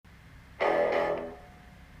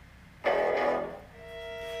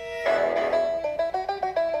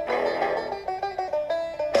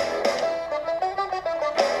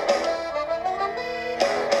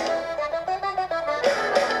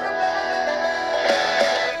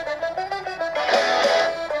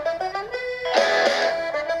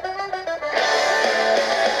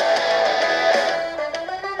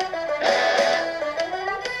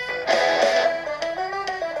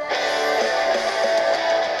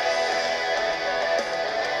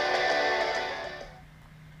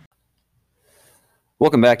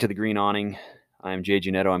Welcome back to the Green Awning. I'm Jay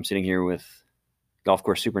Giannetto. I'm sitting here with golf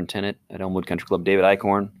course superintendent at Elmwood Country Club, David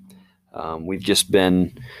Eichhorn. We've just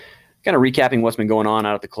been kind of recapping what's been going on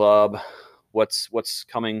out at the club, what's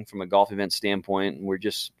coming from a golf event standpoint, and we're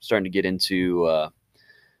just starting to get into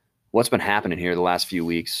what's been happening here the last few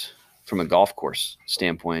weeks from a golf course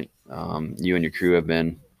standpoint. You and your crew have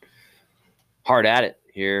been hard at it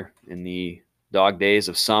here in the dog days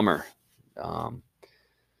of summer.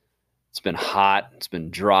 It's been hot. It's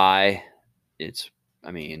been dry.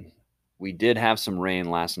 We did have some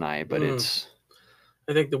rain last night, but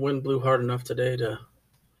I think the wind blew hard enough today to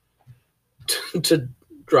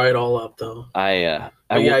dry it all up, though.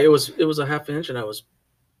 It was a half inch, and I was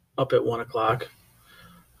up at 1 o'clock,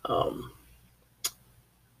 not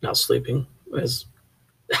sleeping, as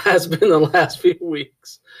has been the last few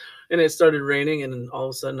weeks. And it started raining, and all of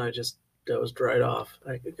a sudden I was dried off.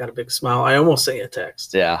 I got a big smile. I almost sent you a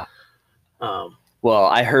text. Yeah. Well,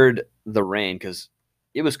 I heard the rain because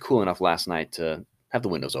it was cool enough last night to have the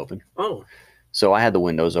windows open. Oh, so I had the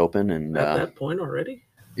windows open, and at that point already.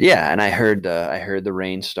 Yeah, and I heard the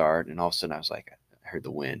rain start, and all of a sudden I heard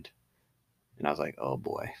the wind, and I was like, oh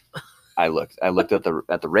boy. I looked at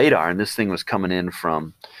the radar, and this thing was coming in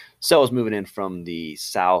from. So it was moving in from the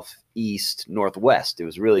southeast northwest. It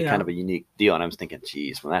was really kind of a unique deal, and I was thinking,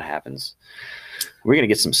 geez, when that happens, we're gonna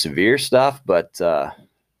get some severe stuff, but.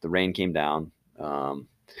 The rain came down.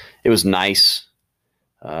 It was nice.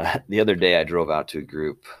 The other day I drove out to a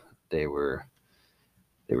group. They were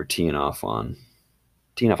teeing off on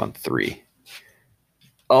 3.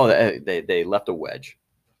 Oh, they left a wedge.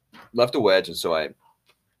 And so I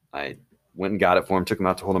went and got it for them, took them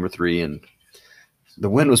out to hole number 3, and the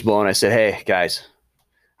wind was blowing. I said, hey guys,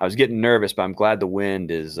 I was getting nervous, but I'm glad the wind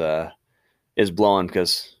is blowing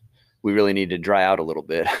because we really need to dry out a little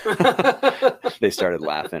bit. They started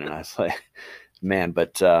laughing, and I was like, man,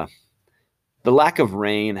 but the lack of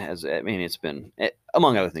rain it's been,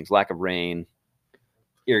 among other things, lack of rain,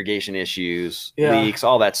 irrigation issues, leaks,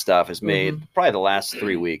 all that stuff has made probably the last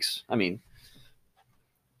 3 weeks,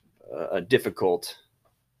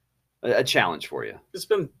 a challenge for you.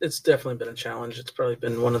 It's definitely been a challenge. It's probably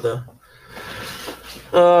been one of the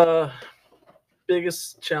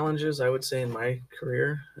biggest challenges I would say in my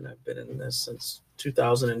career, and I've been in this since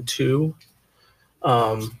 2002.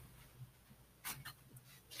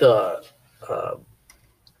 The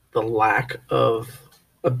lack of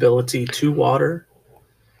ability to water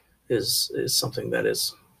is something that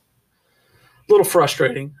is a little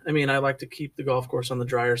frustrating. I like to keep the golf course on the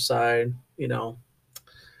drier side,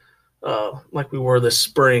 like we were this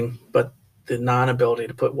spring, but the non-ability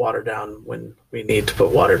to put water down when we need to put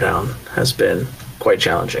water down has been quite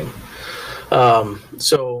challenging.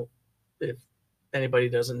 So if anybody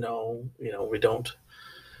doesn't know,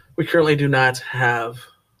 we currently do not have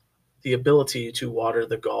the ability to water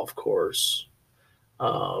the golf course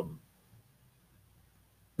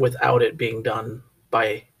without it being done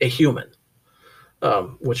by a human,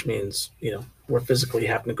 which means, we're physically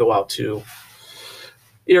having to go out to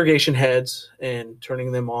irrigation heads and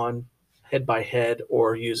turning them on head by head,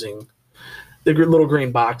 or using the little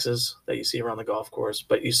green boxes that you see around the golf course,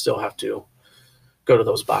 but you still have to go to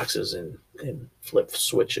those boxes and flip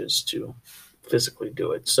switches to physically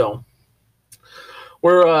do it. So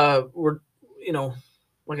we're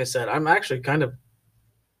like I said, I'm actually kind of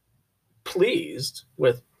pleased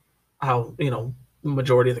with how, the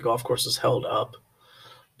majority of the golf course is held up,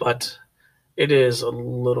 but it is a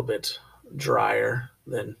little bit drier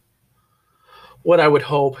than what I would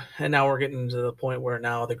hope. And now we're getting to the point where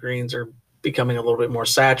now the greens are becoming a little bit more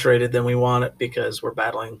saturated than we want it, because we're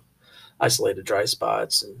battling isolated dry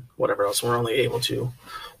spots and whatever else. We're only able to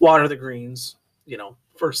water the greens,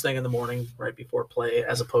 first thing in the morning right before play,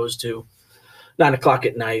 as opposed to 9 o'clock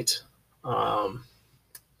at night. And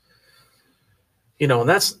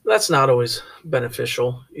that's not always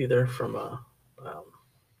beneficial either from a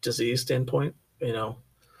disease standpoint, so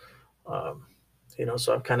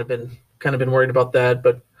I've kind of been worried about that,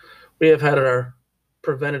 but we have had our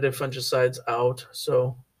preventative fungicides out,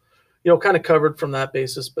 so kind of covered from that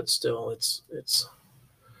basis, but still it's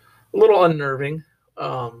a little unnerving.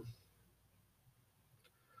 We've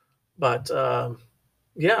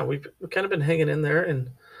kind of been hanging in there,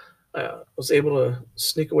 and was able to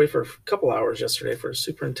sneak away for a couple hours yesterday for a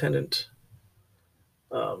superintendent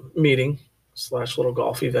meeting / little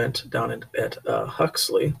golf event down at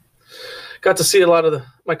Huxley. Got to see a lot of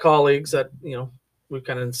my colleagues that, we're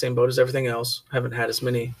kind of in the same boat as everything else. Haven't had as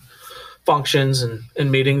many functions and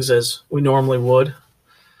meetings as we normally would.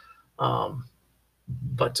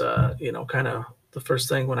 But kind of the first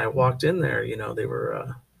thing when I walked in there, they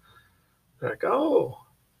were They're like, oh,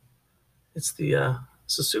 it's the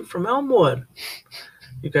suit from Elmwood.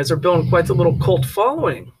 You guys are building quite the little cult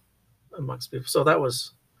following amongst people. So that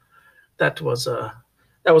was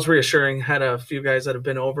reassuring. Had a few guys that have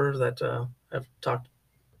been over that have talked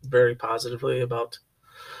very positively about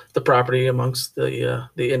the property amongst the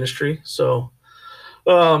industry. So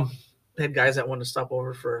had guys that wanted to stop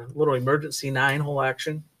over for a little emergency 9-hole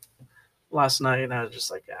action last night, and I was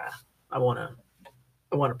just like, I want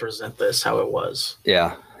to present this how it was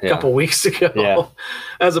a couple weeks ago,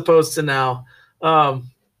 as opposed to now. But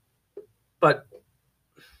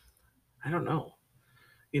I don't know.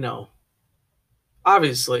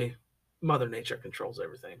 Obviously, Mother Nature controls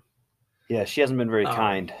everything. Yeah, she hasn't been very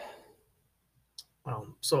kind.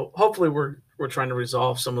 So hopefully we're trying to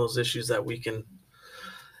resolve some of those issues that we can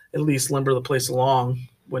at least limber the place along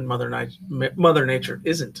when Mother Nature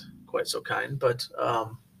isn't quite so kind. But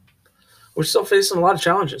we're still facing a lot of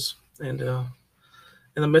challenges. And in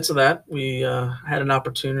the midst of that, we had an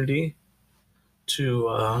opportunity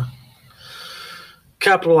to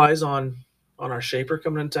capitalize on our shaper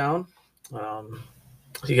coming in town.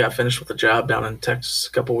 He got finished with the job down in Texas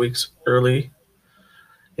a couple weeks early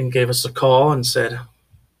and gave us a call and said,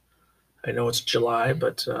 I know it's July,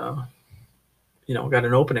 but, got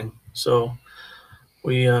an opening. So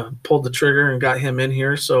we pulled the trigger and got him in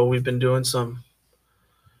here. So we've been doing some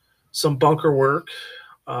bunker work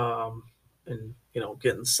and,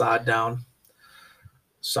 getting sod down.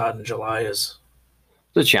 Sod in July is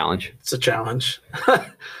a challenge. It's a challenge.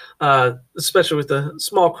 Especially with the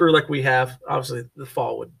small crew like we have. Obviously, the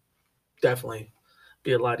fall would definitely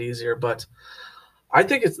be a lot easier. But I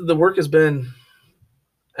think the work has been.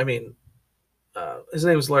 I mean, his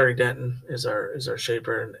name is Larry Denton. Is our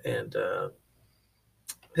shaper, and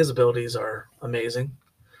his abilities are amazing.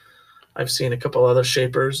 I've seen a couple other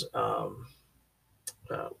shapers.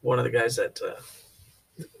 One of the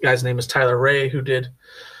guy's name is Tyler Ray, who did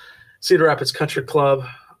Cedar Rapids Country Club.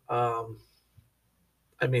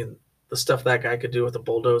 I mean, the stuff that guy could do with a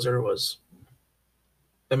bulldozer was,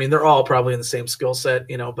 they're all probably in the same skill set,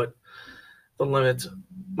 but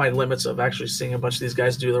my limits of actually seeing a bunch of these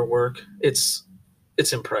guys do their work, it's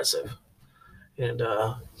impressive. And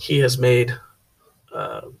he has made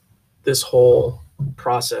this whole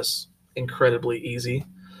process incredibly easy.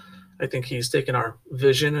 I think he's taken our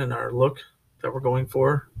vision and our look that we're going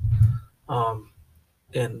for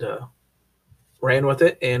and ran with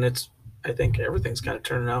it. And I think everything's kind of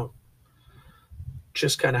turning out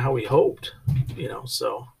just kind of how we hoped,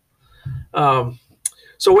 so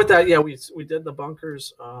with that, we did the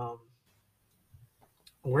bunkers.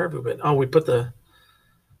 Where have we been? Oh, we got the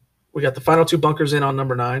final 2 bunkers in on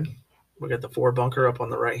number 9. We got the 4 bunker up on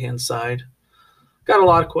the right-hand side. Got a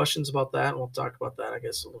lot of questions about that, and we'll talk about that, I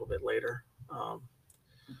guess, a little bit later.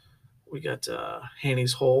 We got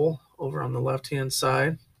Haney's hole over on the left-hand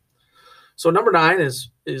side. So number 9 is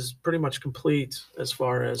pretty much complete as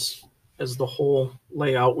far as the whole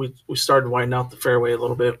layout. We started winding out the fairway a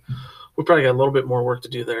little bit. We probably got a little bit more work to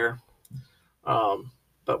do there,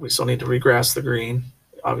 but we still need to regrass the green,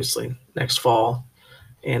 obviously, next fall.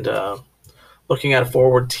 And looking at a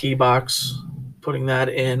forward tee box, putting that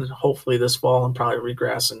in hopefully this fall, and probably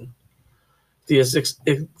regrassing the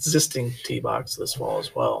existing tee box this fall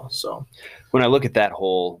as well. So when I look at that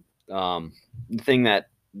hole, the thing that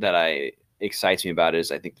excites me about it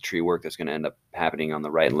is I think the tree work that's going to end up happening on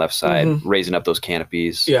the right and left side, raising up those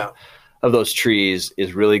canopies of those trees,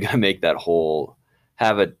 is really going to make that hole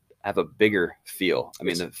have a bigger feel.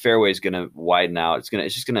 The fairway is going to widen out. It's going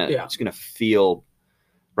to feel.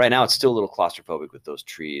 Right now, it's still a little claustrophobic with those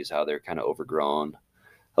trees, how they're kind of overgrown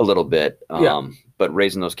a little bit. But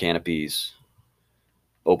raising those canopies,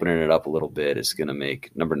 opening it up a little bit, is going to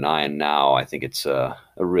make number 9 now. I think it's a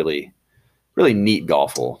really, really neat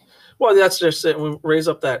golf hole. Well, that's just it. We raise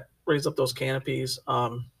up those canopies.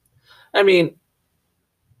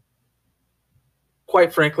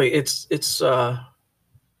 Quite frankly, it's the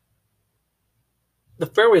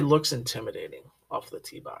fairway looks intimidating off the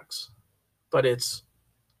tee box, but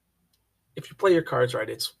if you play your cards right,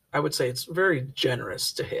 I would say it's very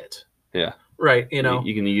generous to hit. Yeah. Right. You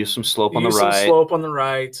can use some slope on the right. right. Slope on the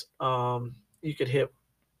right. You could hit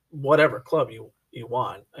whatever club you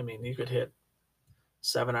want. You could hit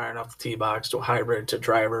 7-iron off the tee box to a hybrid to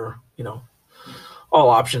driver. All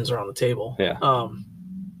options are on the table. Yeah.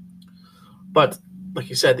 But like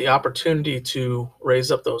you said, the opportunity to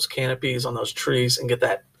raise up those canopies on those trees and get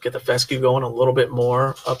the fescue going a little bit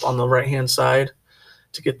more up on the right-hand side,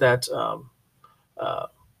 to get that,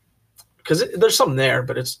 because there's something there,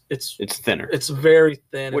 but it's thinner. It's very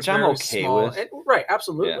thin, which I'm okay small. with. Right,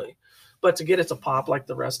 absolutely. Yeah. But to get it to pop like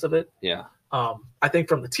the rest of it, I think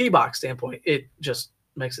from the tee box standpoint, it just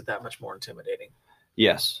makes it that much more intimidating.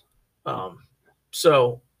 Yes.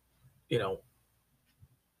 So, you know,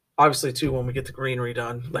 obviously too, when we get the green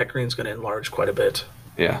redone, that green's going to enlarge quite a bit.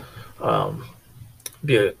 Yeah.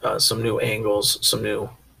 Be some new angles, some new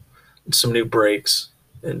breaks,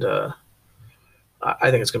 and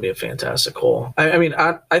I think it's going to be a fantastic hole. I mean,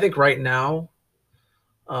 I think right now,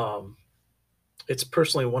 it's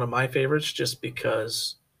personally one of my favorites just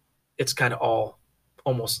because it's kind of all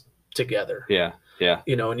almost together. Yeah. Yeah.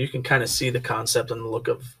 You know, and you can kind of see the concept and the look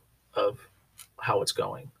of how it's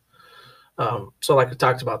going. So like I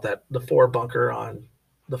talked about that, the 4 bunker on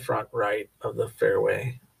the front right of the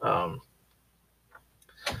fairway.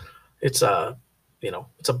 It's a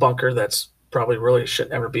bunker that's probably really should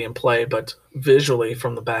never be in play, but visually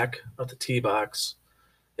from the back of the tee box,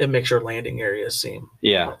 it makes your landing areas seem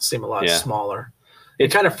a lot smaller.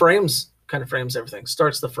 It kind of frames everything,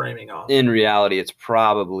 starts the framing off. In reality, it's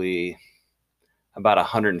probably about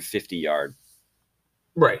 150-yard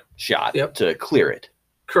shot to clear it.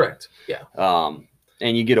 Correct. Yeah.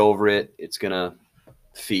 And you get over it, it's gonna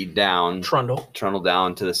feed down, trundle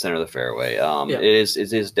down to the center of the fairway. It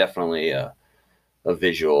is definitely a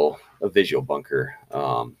visual bunker.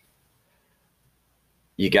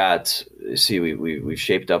 You got we've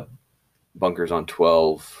shaped up bunkers on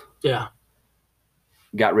 12. Yeah.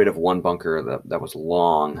 Got rid of one bunker that was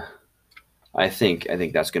long. I think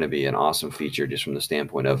that's going to be an awesome feature just from the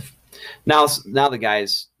standpoint of now the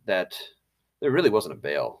guys that there really wasn't a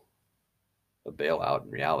bail out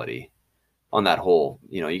in reality on that hole.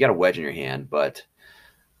 You know, you got a wedge in your hand, but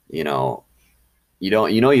you don't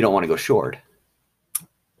want to go short.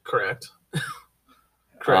 Correct.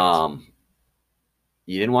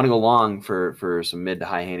 You didn't want to go long for some mid to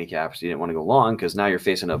high handicaps. You didn't want to go long because now you're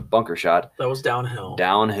facing a bunker shot that was downhill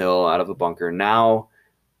out of the bunker. Now,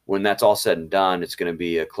 when that's all said and done, it's going to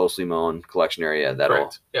be a closely mown collection area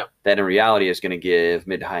that in reality is going to give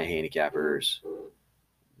mid to high handicappers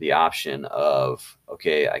the option of,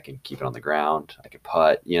 okay, I can keep it on the ground, I can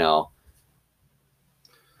putt,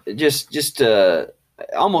 just to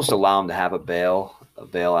almost allow them to have a bail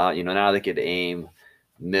out. Now they could aim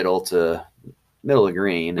middle to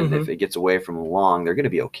green, and if it gets away from long, they're going to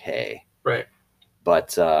be okay. Right.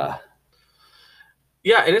 But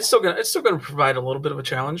and it's still gonna provide a little bit of a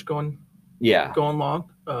challenge going long.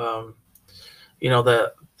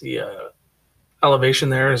 The elevation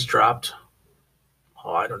there has dropped.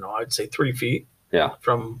 Oh, I don't know. I'd say 3 feet. Yeah.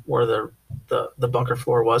 From where the bunker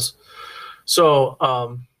floor was. So,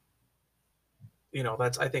 I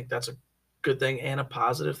think that's a good thing and a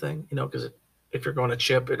positive thing. Because if you're going to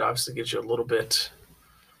chip, it obviously gives you a little bit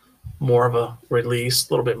more of a release,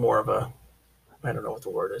 a little bit more of a, I don't know what the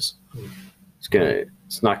word is.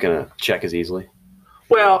 It's not gonna check as easily.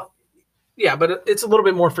 Well, yeah, but it's a little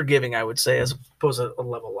bit more forgiving, I would say, as opposed to a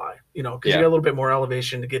level lie. Because you got a little bit more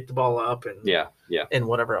elevation to get the ball up and and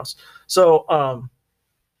whatever else. So,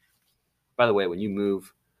 by the way, when you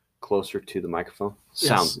move closer to the microphone,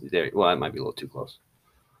 sounds there. Well, that might be a little too close.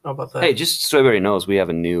 How about that? Hey, just so everybody knows, we have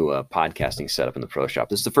a new podcasting setup in the pro shop.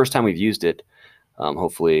 This is the first time we've used it.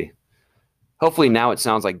 Hopefully now it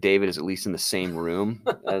sounds like David is at least in the same room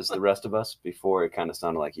as the rest of us. Before, it kind of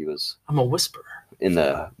sounded like he was. I'm a whisperer in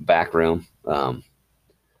the back room.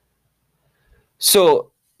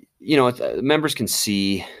 So, members can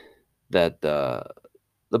see that the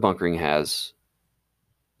bunkering has.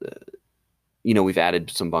 We've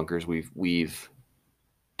added some bunkers. We've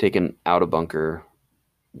taken out a bunker.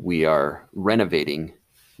 We are renovating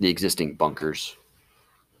the existing bunkers.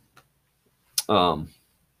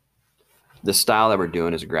 The style that we're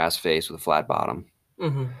doing is a grass face with a flat bottom.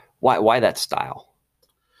 Mm-hmm. Why that style?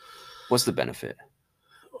 What's the benefit?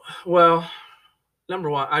 Well, number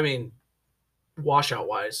one, I mean, washout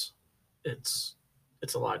wise, it's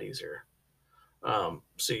a lot easier.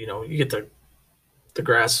 So you get the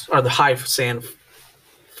grass or the high sand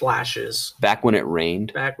flashes. Back when it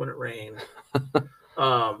rained. The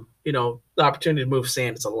opportunity to move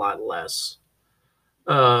sand is a lot less.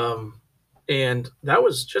 And that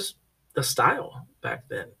was just the style back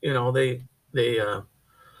then. They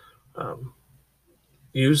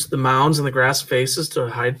used the mounds and the grass faces to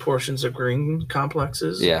hide portions of green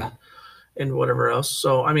complexes. Yeah. And whatever else.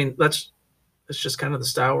 So, I mean, that's just kind of the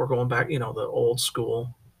style we're going back, the old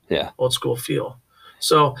school feel.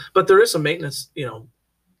 So, but there is some maintenance,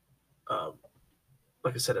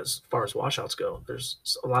 like I said, as far as washouts go,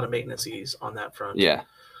 there's a lot of maintenance ease on that front. Yeah.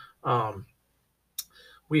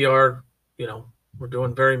 We are, we're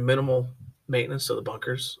doing very minimal maintenance to the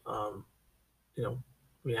bunkers.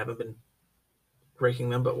 We haven't been raking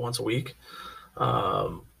them but once a week.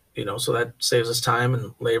 So that saves us time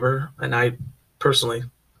and labor. And I personally,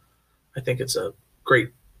 I think it's a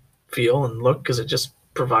great feel and look because it just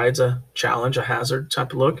provides a challenge, a hazard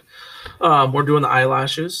type of look. We're doing the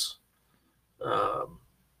eyelashes, um,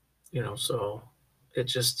 so I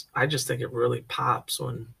just think it really pops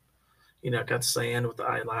when, it got sand with the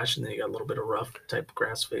eyelash and then you got a little bit of rough type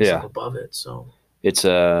grass face up Yeah. above it. So It's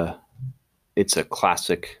a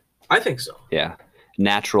classic, I think so. yeah,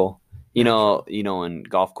 natural. When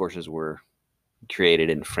golf courses were created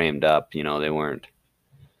and framed up, they weren't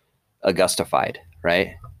Augustified,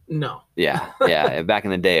 right? No. Yeah. Back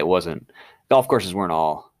in the day, it wasn't. Golf courses weren't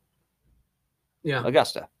all Yeah.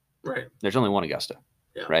 Augusta. Right. There's only one Augusta.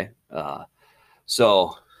 Yeah. Right.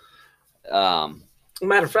 So,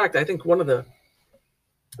 matter of fact, I think one of the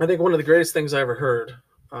greatest things I ever heard,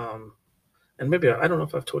 and maybe I don't know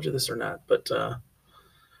if I've told you this or not, but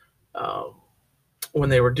when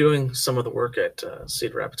they were doing some of the work at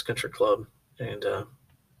Cedar Rapids Country Club, and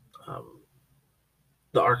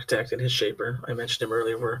the architect and his shaper, I mentioned him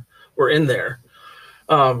earlier, were in there.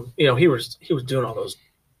 He was doing all those.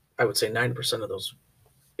 I would say 90% of those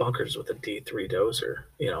bunkers with a D3 dozer.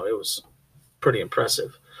 It was pretty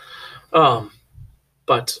impressive.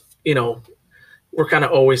 But we're kind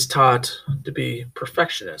of always taught to be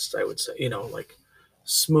perfectionists. I would say, like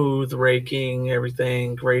smooth raking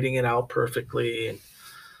everything, grading it out perfectly. And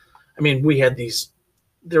I mean,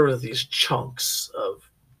 there were these chunks of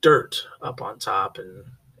dirt up on top and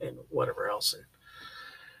whatever else. And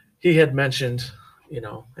he had mentioned,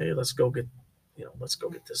 hey, let's go get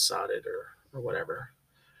this sodded or whatever.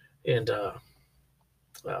 And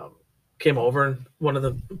came over and one of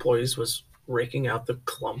the employees was raking out the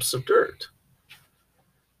clumps of dirt.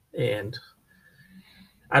 And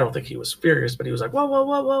I don't think he was furious, but he was like, whoa, whoa,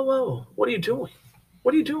 whoa, whoa, whoa. What are you doing?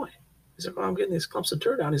 What are you doing? He's like, well, I'm getting these clumps of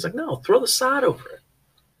dirt out. He's like, no, throw the sod over it.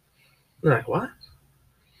 And they're like, what?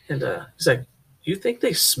 And he's like, you think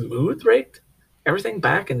they smooth raked everything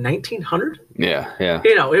back in 1900? Yeah.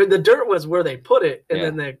 The dirt was where they put it, and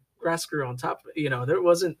then the grass grew on top of it.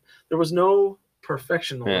 There was no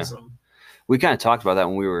perfectionism. Yeah. We kind of talked about that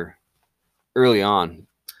when we were early on.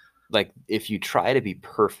 Like, if you try to be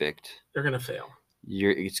perfect, you're gonna fail.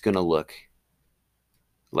 It's gonna look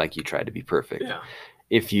like you tried to be perfect. Yeah.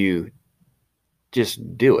 If you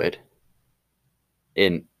just do it,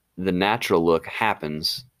 and the natural look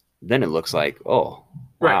happens, then it looks like, oh,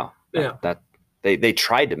 wow, right. that they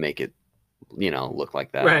tried to make it, look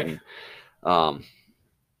like that. Right. And,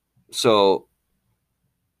 so,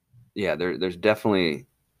 yeah, there's definitely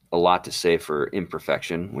a lot to say for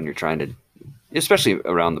imperfection when you're trying to, especially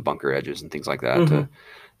around the bunker edges and things like that, mm-hmm.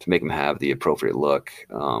 to make them have the appropriate look.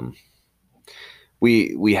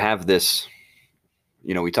 We have this,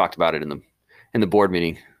 we talked about it in the board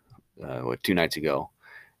meeting 2 nights ago.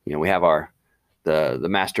 We have the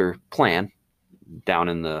master plan down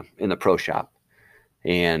in the pro shop,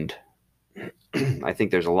 and I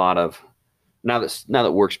think there's a lot of now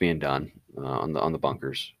that work's being done on the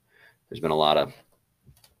bunkers. There's been a lot of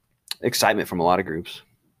excitement from a lot of groups.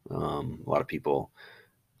 A lot of people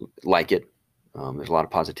like it. There's a lot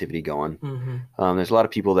of positivity going. Mm-hmm. There's a lot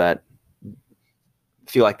of people that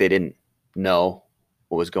feel like they didn't know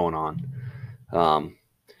what was going on.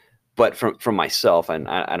 But from myself, and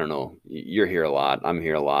I don't know, you're here a lot, I'm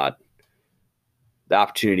here a lot. The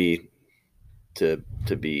opportunity to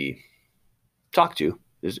be talked to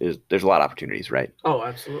is there's a lot of opportunities, right? Oh,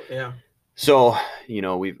 absolutely, yeah. So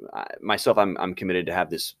I'm committed to have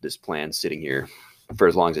this plan sitting here for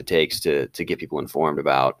as long as it takes to get people informed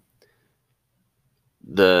about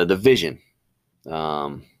the vision.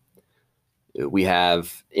 We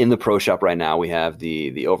have in the pro shop right now, we have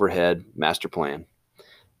the overhead master plan.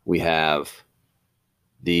 We have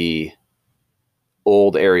the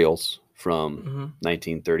old aerials from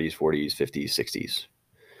 1930s, 40s, 50s, 60s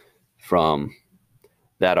from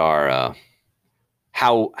that are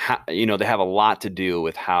how they have a lot to do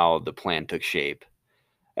with how the plan took shape,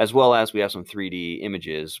 as well as we have some 3D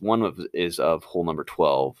images. One is of hole number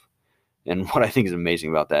 12. And what I think is amazing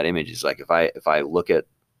about that image is, like, if I look at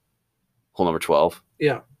hole number 12,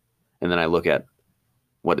 yeah, and then I look at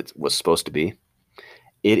what it was supposed to be,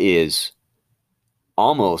 it is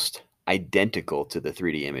almost identical to the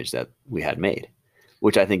 3D image that we had made,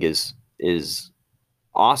 which I think is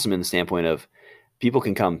awesome in the standpoint of people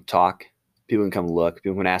can come talk, people can come look,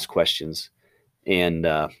 people can ask questions, and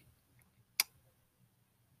then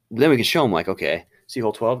we can show them, like, okay, see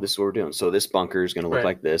hole 12, this is what we're doing. So this bunker is going to look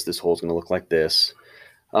like this. This hole is going to look like this.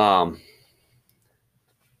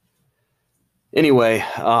 Anyway,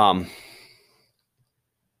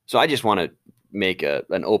 so I just want to make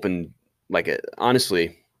an open,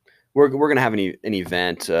 honestly, we're going to have an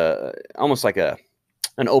event, almost like an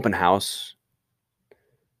open house.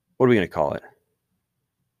 What are we going to call it?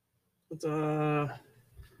 It's a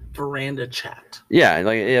veranda chat. Yeah,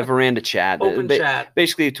 like a veranda chat. Open chat.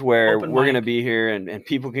 Basically to where Open we're going to mic. be here and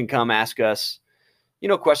people can come ask us,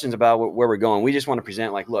 questions about where we're going. We just want to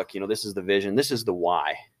present like, look, this is the vision. This is the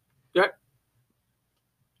why. Yeah.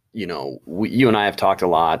 You and I have talked a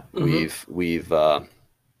lot. Mm-hmm.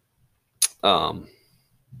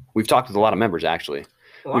 We've talked with a lot of members, actually.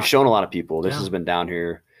 We've shown a lot of people. This has been down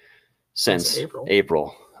here since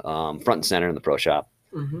April, front and center in the pro shop.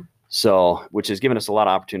 Mm-hmm. So, which has given us a lot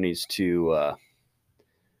of opportunities to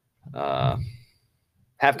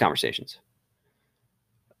have conversations.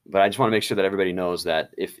 But I just want to make sure that everybody knows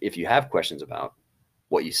that if you have questions about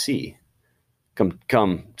what you see,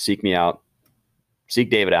 come seek me out, seek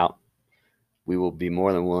David out. We will be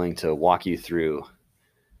more than willing to walk you through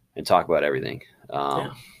and talk about everything.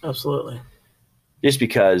 Yeah, absolutely. Just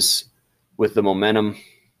because with the momentum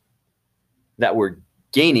that we're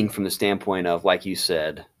gaining from the standpoint of, like you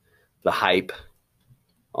said, the hype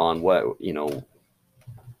on what,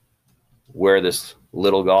 where this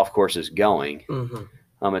little golf course is going. Mm-hmm.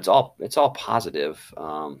 It's all positive.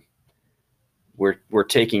 We're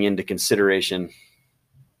taking into consideration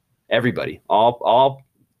everybody, all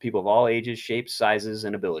people of all ages, shapes, sizes,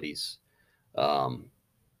 and abilities.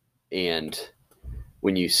 And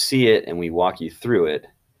when you see it and we walk you through it,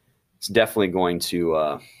 it's definitely going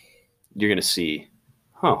to, you're going to see,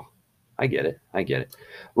 I get it.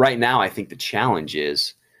 Right now, I think the challenge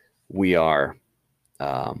is we are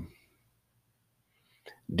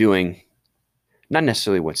doing not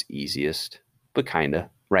necessarily what's easiest, but kind of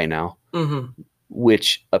right now,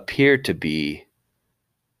 which appear to be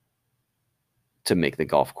to make the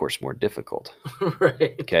golf course more difficult.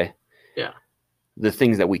 Right. Okay. Yeah. The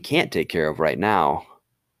things that we can't take care of right now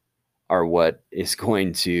are what is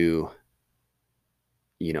going to,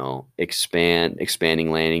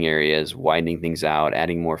 expanding landing areas, widening things out,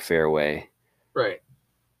 adding more fairway. Right.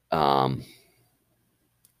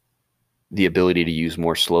 The ability to use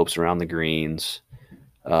more slopes around the greens.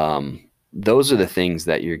 Those are the things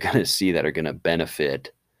that you're going to see that are going to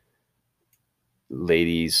benefit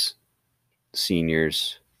ladies,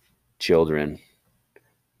 seniors, children,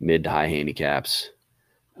 mid to high handicaps.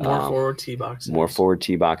 More forward tee boxes. More forward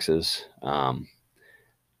tee boxes.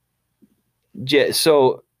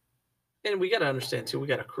 So, and we got to understand too, we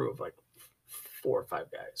got a crew of like 4 or 5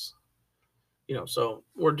 guys. So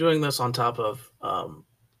we're doing this on top of our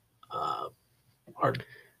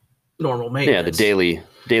normal maintenance. Yeah, the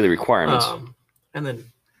daily requirements. And then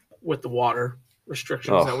with the water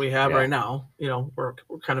restrictions that we have right now, we're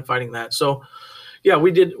kind of fighting that. So, yeah,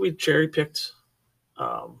 we cherry picked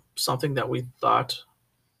something that we thought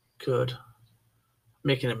could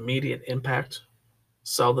make an immediate impact,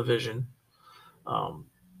 sell the vision.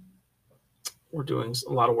 We're doing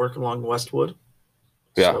a lot of work along Westwood.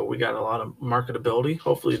 Yeah. So we got a lot of marketability.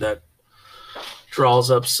 Hopefully that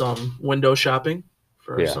draws up some window shopping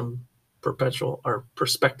for some perpetual or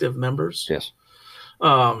prospective members. Yes.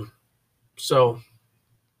 So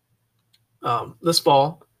this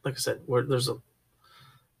fall, like I said, there's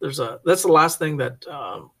a that's the last thing that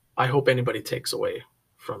I hope anybody takes away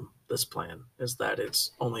from this plan is that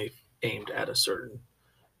it's only aimed at a certain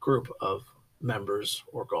group of members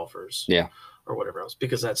or golfers, or whatever else,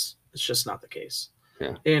 because it's just not the case.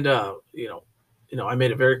 Yeah. And I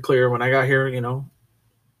made it very clear when I got here,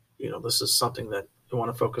 this is something that I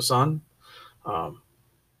want to focus on.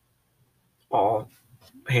 All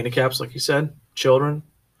handicaps, like you said, children.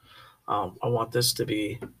 I want this to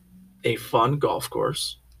be a fun golf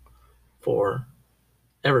course for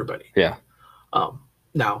everybody. Yeah.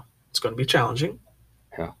 Now it's going to be challenging.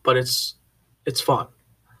 Yeah. But it's fun.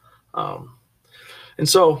 And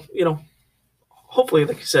so, hopefully,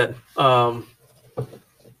 like you said,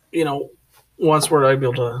 once we're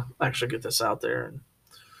able to actually get this out there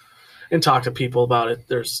and talk to people about it,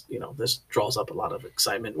 there's, this draws up a lot of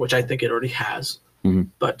excitement, which I think it already has. Mm-hmm.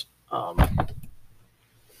 But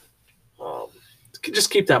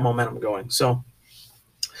just keep that momentum going. So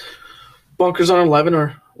bunkers on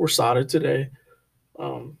 11 were sodded today.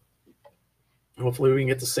 Hopefully we can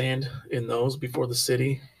get the sand in those before the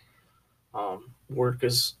city. Work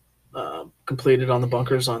is completed on the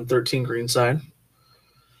bunkers on 13 Greenside.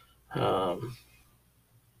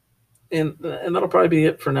 And that'll probably be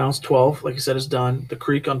it for now. It's 12, like I said, is done. The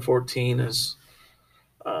creek on 14 is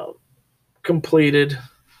completed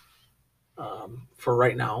for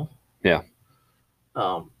right now. Yeah.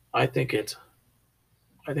 I think it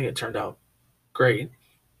turned out great.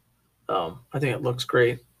 I think it looks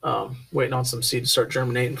great. waiting on some seed to start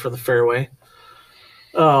germinating for the fairway.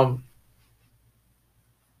 Um,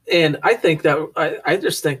 and I think that I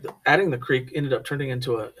just think that adding the creek ended up turning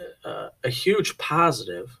into a huge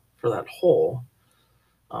positive for that hole.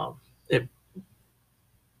 It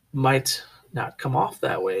might not come off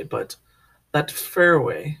that way, but that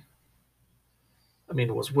fairway, I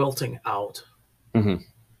mean, was wilting out Hmm.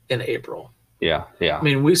 in April. Yeah. Yeah. I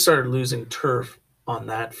mean, we started losing turf on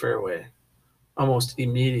that fairway almost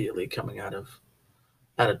immediately coming out of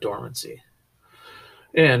dormancy.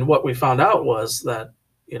 And what we found out was that,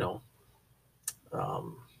 you know,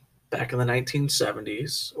 um, back in the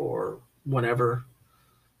 1970s or whenever,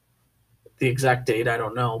 the exact date, I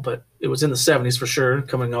don't know, but it was in the 70s for sure,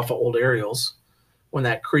 coming off of old aerials, when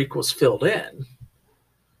that creek was filled in,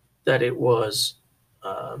 that it was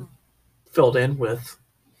um, filled in with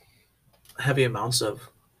heavy amounts of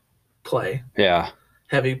clay, Yeah.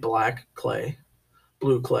 heavy black clay,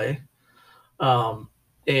 blue clay, um,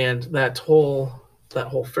 and that whole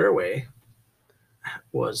fairway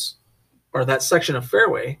was, or that section of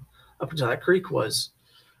fairway up until that creek was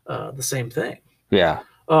the same thing. Yeah.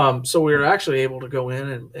 So we were actually able to go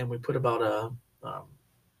in and we put about a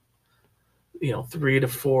 3 to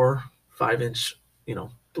 4, 5 inch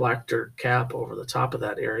black dirt cap over the top of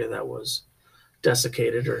that area that was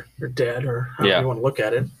desiccated or dead or however you want to look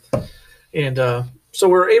at it. And so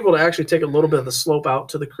we were able to actually take a little bit of the slope out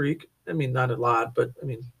to the creek. I mean, not a lot, but I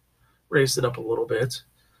mean, raised it up a little bit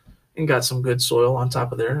and got some good soil on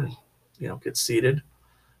top of there and, get seeded.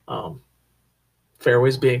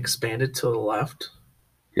 Fairways being expanded to the left.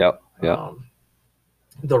 Yep. Yep.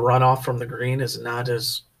 The runoff from the green is not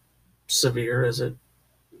as severe as it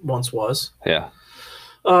once was. Yeah.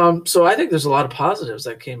 So I think there's a lot of positives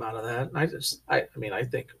that came out of that. And I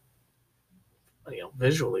think,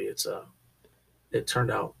 visually it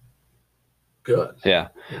turned out good. Yeah.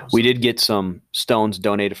 We did get some stones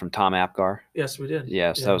donated from Tom Apgar. Yes, we did.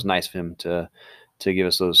 Yes. Yeah. That was nice of him to give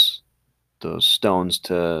us those stones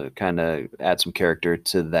to kind of add some character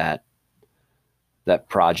to that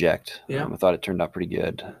project. Yeah. I thought it turned out pretty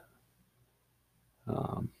good.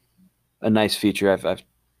 A nice feature. I've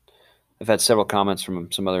had several comments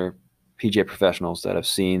from some other PGA professionals that have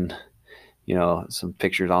seen, some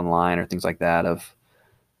pictures online or things like that of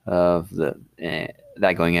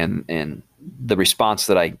that going in, and the response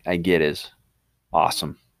that I get is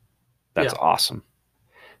awesome. That's awesome.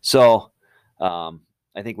 So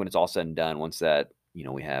I think when it's all said and done, once that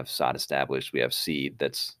we have sod established, we have seed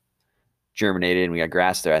that's germinated, and we got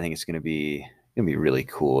grass there, I think it's going to be really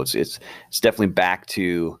cool. It's definitely back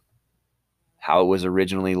to how it was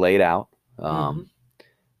originally laid out.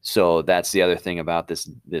 So that's the other thing about this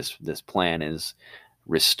plan is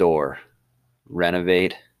restore,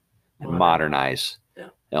 renovate, and modernize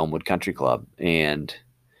Elmwood Country Club. And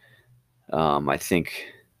I think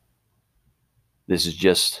this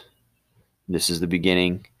is the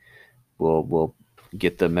beginning. We'll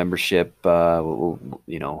get the membership. We'll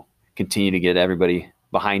continue to get everybody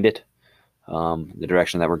behind it, the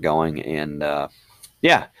direction that we're going. And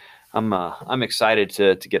I'm excited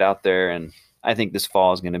to get out there, and I think this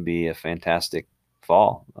fall is going to be a fantastic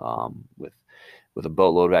fall with a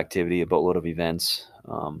boatload of activity, a boatload of events.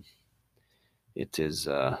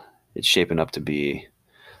 It's shaping up to be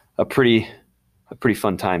a pretty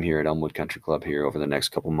fun time here at Elmwood Country Club here over the next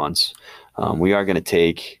couple months. We are going to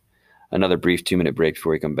take another brief 2-minute break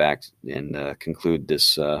before we come back and conclude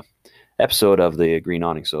this episode of the Green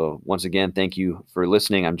Awning. So once again, thank you for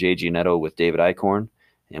listening. I'm Jay Gianetto with David Eichhorn,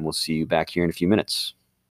 and we'll see you back here in a few minutes.